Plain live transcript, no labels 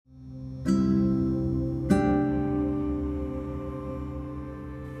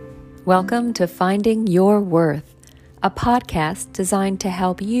Welcome to Finding Your Worth, a podcast designed to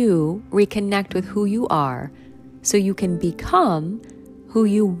help you reconnect with who you are so you can become who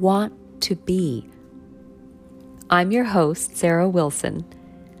you want to be. I'm your host, Sarah Wilson.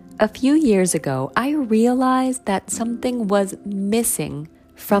 A few years ago, I realized that something was missing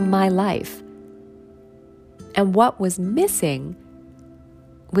from my life. And what was missing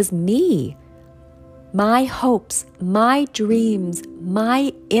was me. My hopes, my dreams,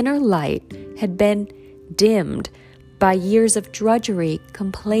 my inner light had been dimmed by years of drudgery,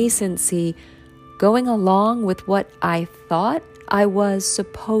 complacency, going along with what I thought I was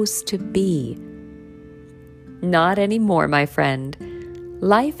supposed to be. Not anymore, my friend.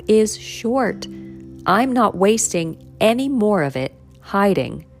 Life is short. I'm not wasting any more of it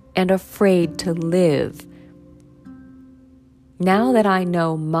hiding and afraid to live. Now that I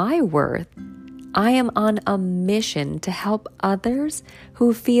know my worth, I am on a mission to help others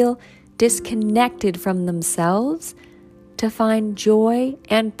who feel disconnected from themselves to find joy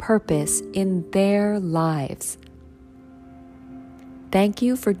and purpose in their lives. Thank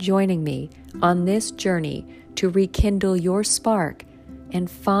you for joining me on this journey to rekindle your spark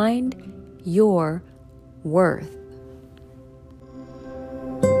and find your worth.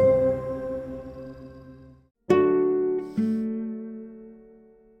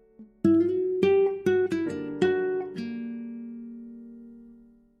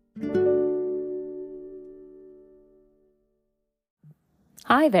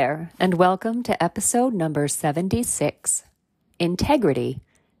 Hi there, and welcome to episode number 76, Integrity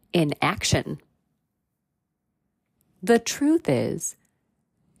in Action. The truth is,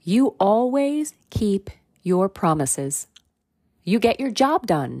 you always keep your promises. You get your job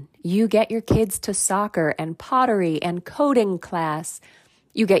done. You get your kids to soccer and pottery and coding class.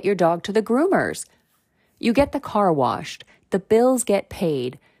 You get your dog to the groomers. You get the car washed. The bills get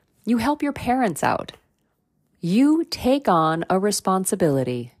paid. You help your parents out. You take on a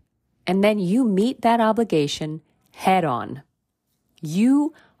responsibility, and then you meet that obligation head on.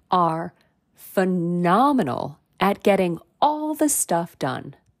 You are phenomenal at getting all the stuff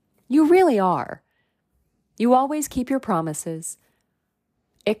done. You really are. You always keep your promises,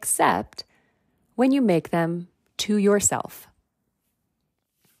 except when you make them to yourself.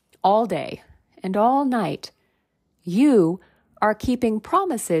 All day and all night, you are keeping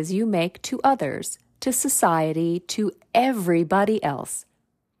promises you make to others, to society, to everybody else.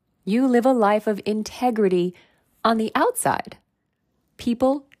 You live a life of integrity on the outside.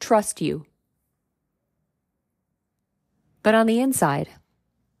 People trust you. But on the inside,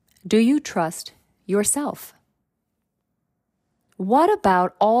 do you trust yourself? What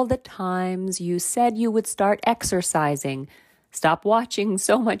about all the times you said you would start exercising, stop watching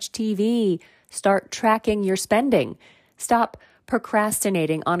so much TV, start tracking your spending, stop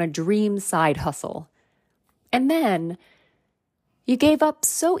procrastinating on a dream side hustle? And then you gave up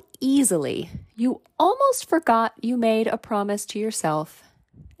so easily, you almost forgot you made a promise to yourself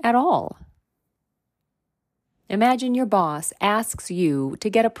at all. Imagine your boss asks you to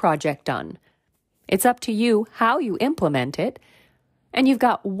get a project done. It's up to you how you implement it, and you've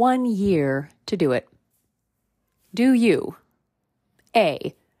got 1 year to do it. Do you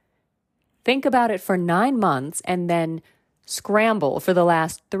A, think about it for 9 months and then scramble for the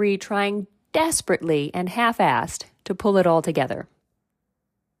last 3, trying desperately and half-assed to pull it all together?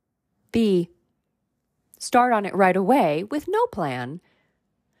 B, start on it right away with no plan,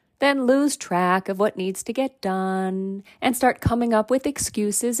 then lose track of what needs to get done and start coming up with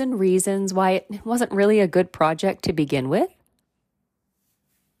excuses and reasons why it wasn't really a good project to begin with?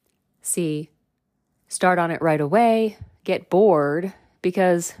 C, start on it right away, get bored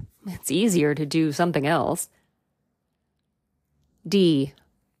because it's easier to do something else. D,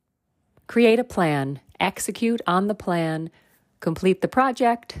 create a plan, execute on the plan, complete the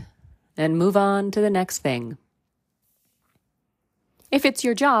project, and move on to the next thing. If it's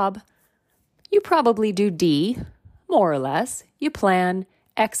your job, you probably do D, more or less. You plan,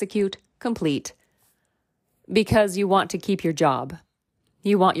 execute, complete. Because you want to keep your job.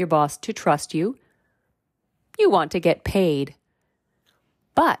 You want your boss to trust you. You want to get paid.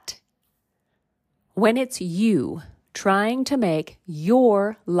 But when it's you trying to make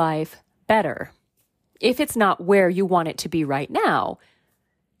your life better, if it's not where you want it to be right now,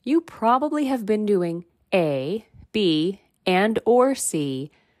 you probably have been doing A, B, and or C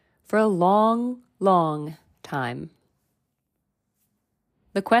for a long, long time.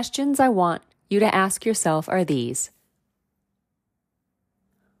 The questions I want you to ask yourself are these.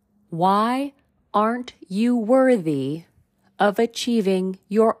 Why aren't you worthy of achieving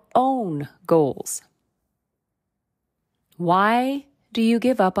your own goals? Why do you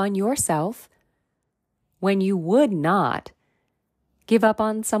give up on yourself when you would not give up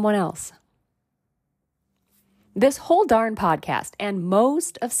on someone else? This whole darn podcast and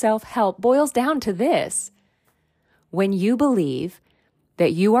most of self-help boils down to this. When you believe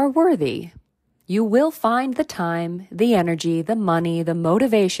that you are worthy, you will find the time, the energy, the money, the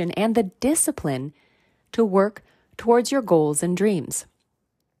motivation, and the discipline to work towards your goals and dreams.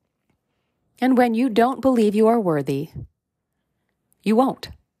 And when you don't believe you are worthy, you won't.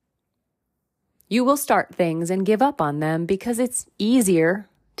 You will start things and give up on them because it's easier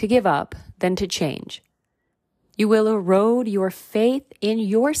to give up than to change. You will erode your faith in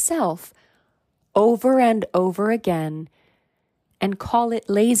yourself over and over again and call it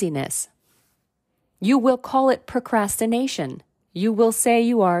laziness. You will call it procrastination. You will say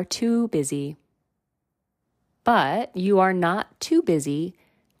you are too busy. But you are not too busy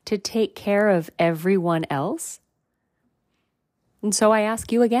to take care of everyone else. And so I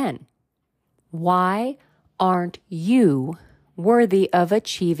ask you again, why aren't you worthy of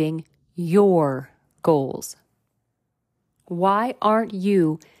achieving your goals? Why aren't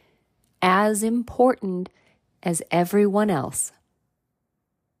you as important as everyone else?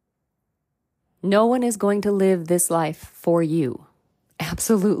 No one is going to live this life for you.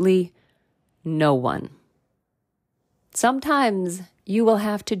 Absolutely no one. Sometimes you will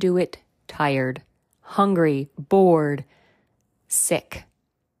have to do it tired, hungry, bored, sick.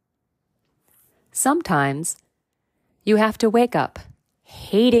 Sometimes you have to wake up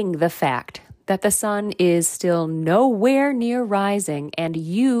hating the fact that the sun is still nowhere near rising and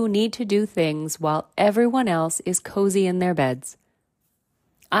you need to do things while everyone else is cozy in their beds.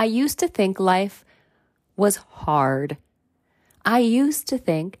 I used to think life was hard. I used to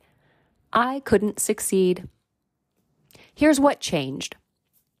think I couldn't succeed. Here's what changed.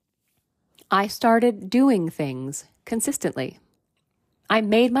 I started doing things consistently. I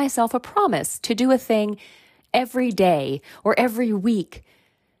made myself a promise to do a thing every day or every week,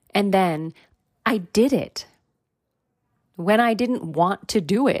 and then I did it when I didn't want to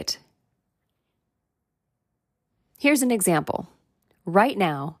do it. Here's an example. Right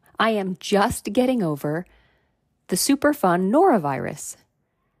now, I am just getting over the super fun norovirus.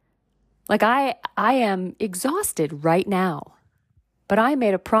 Like I am exhausted right now, but I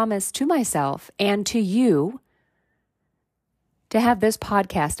made a promise to myself and to you to have this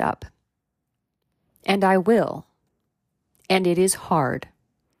podcast up. And I will. And it is hard.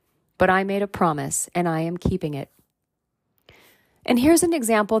 But I made a promise and I am keeping it. And here's an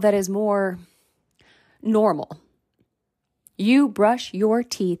example that is more normal. You brush your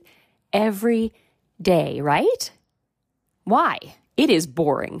teeth every day, right? Why? It is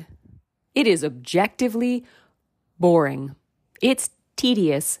boring. It is objectively boring. It's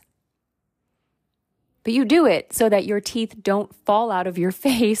tedious. But you do it so that your teeth don't fall out of your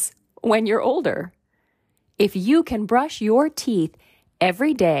face when you're older. If you can brush your teeth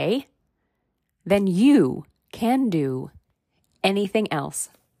every day, then you can do anything else.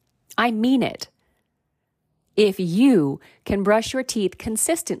 I mean it. If you can brush your teeth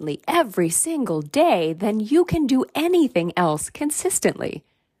consistently every single day, then you can do anything else consistently.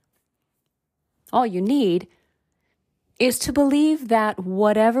 All you need is to believe that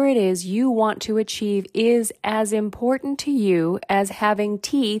whatever it is you want to achieve is as important to you as having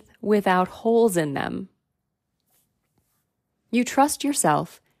teeth without holes in them. You trust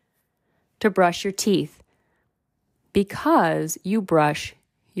yourself to brush your teeth because you brush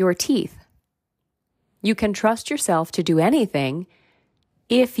your teeth. You can trust yourself to do anything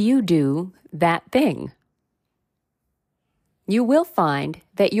if you do that thing. You will find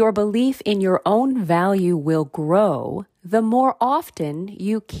that your belief in your own value will grow the more often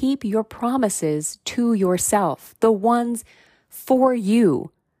you keep your promises to yourself, the ones for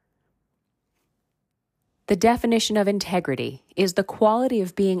you. The definition of integrity is the quality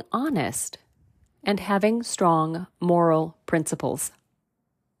of being honest and having strong moral principles.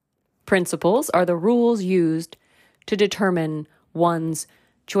 Principles are the rules used to determine one's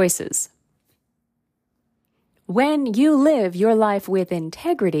choices. When you live your life with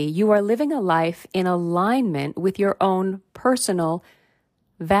integrity, you are living a life in alignment with your own personal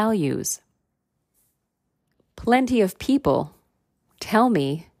values. Plenty of people tell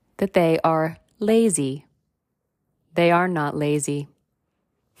me that they are lazy. They are not lazy.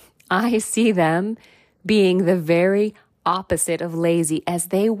 I see them being the very opposite of lazy as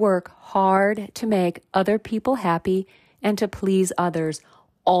they work hard to make other people happy and to please others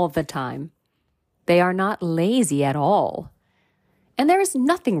all the time. They are not lazy at all. And there is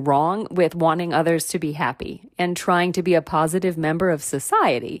nothing wrong with wanting others to be happy and trying to be a positive member of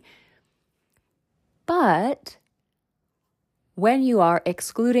society. But when you are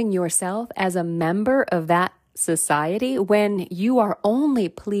excluding yourself as a member of that society, when you are only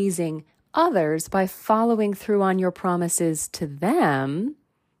pleasing others by following through on your promises to them,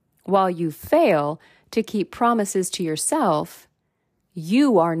 while you fail to keep promises to yourself,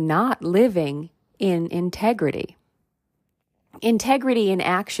 you are not living in integrity. Integrity in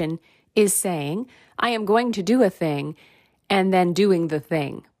action is saying, I am going to do a thing, and then doing the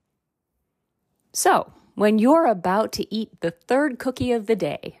thing. So, when you're about to eat the third cookie of the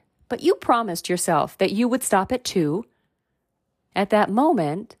day, but you promised yourself that you would stop at 2, at that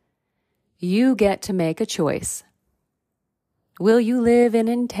moment, you get to make a choice. Will you live in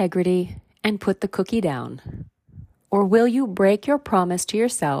integrity and put the cookie down? Or will you break your promise to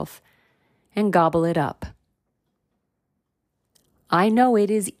yourself and gobble it up? I know it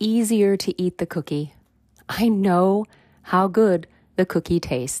is easier to eat the cookie. I know how good the cookie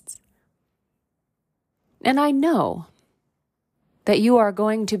tastes. And I know that you are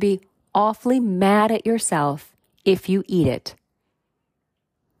going to be awfully mad at yourself if you eat it.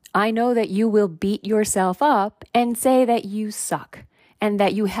 I know that you will beat yourself up and say that you suck and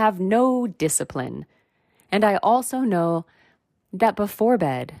that you have no discipline. And I also know that before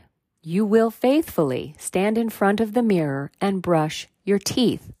bed, you will faithfully stand in front of the mirror and brush your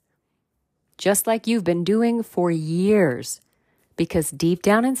teeth, just like you've been doing for years, because deep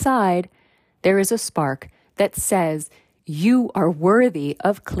down inside, there is a spark that says you are worthy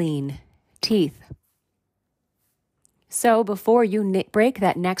of clean teeth. So before you break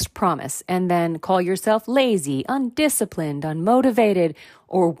that next promise and then call yourself lazy, undisciplined, unmotivated,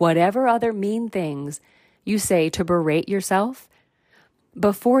 or whatever other mean things you say to berate yourself,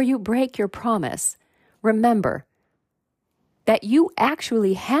 before you break your promise, remember that you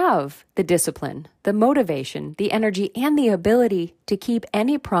actually have the discipline, the motivation, the energy, and the ability to keep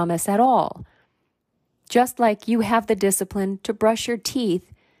any promise at all. Just like you have the discipline to brush your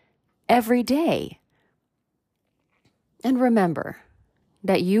teeth every day. And remember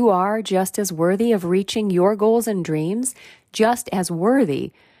that you are just as worthy of reaching your goals and dreams, just as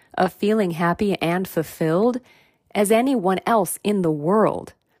worthy of feeling happy and fulfilled as anyone else in the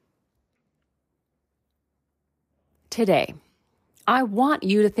world. Today, I want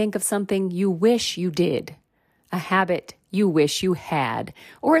you to think of something you wish you did, a habit you wish you had,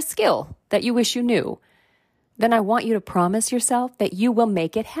 or a skill that you wish you knew. Then I want you to promise yourself that you will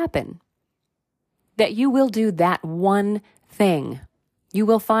make it happen. That you will do that one thing. You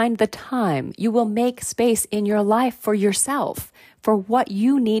will find the time. You will make space in your life for yourself, for what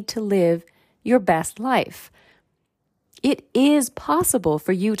you need to live your best life. It is possible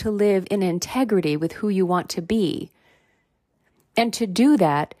for you to live in integrity with who you want to be. And to do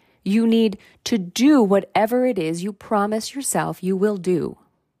that, you need to do whatever it is you promise yourself you will do.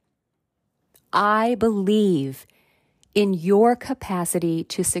 I believe in your capacity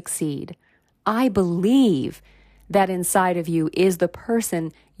to succeed. I believe that inside of you is the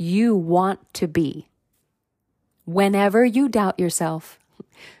person you want to be. Whenever you doubt yourself,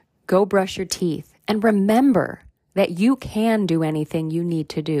 go brush your teeth and remember that you can do anything you need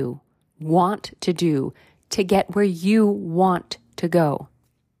to do, want to do, to get where you want to go.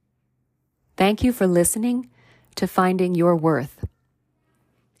 Thank you for listening to Finding Your Worth.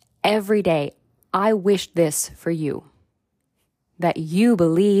 Every day, I wish this for you, that you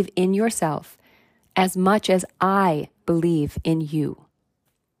believe in yourself as much as I believe in you.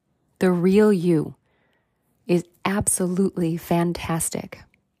 The real you is absolutely fantastic.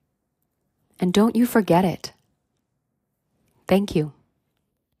 And don't you forget it. Thank you.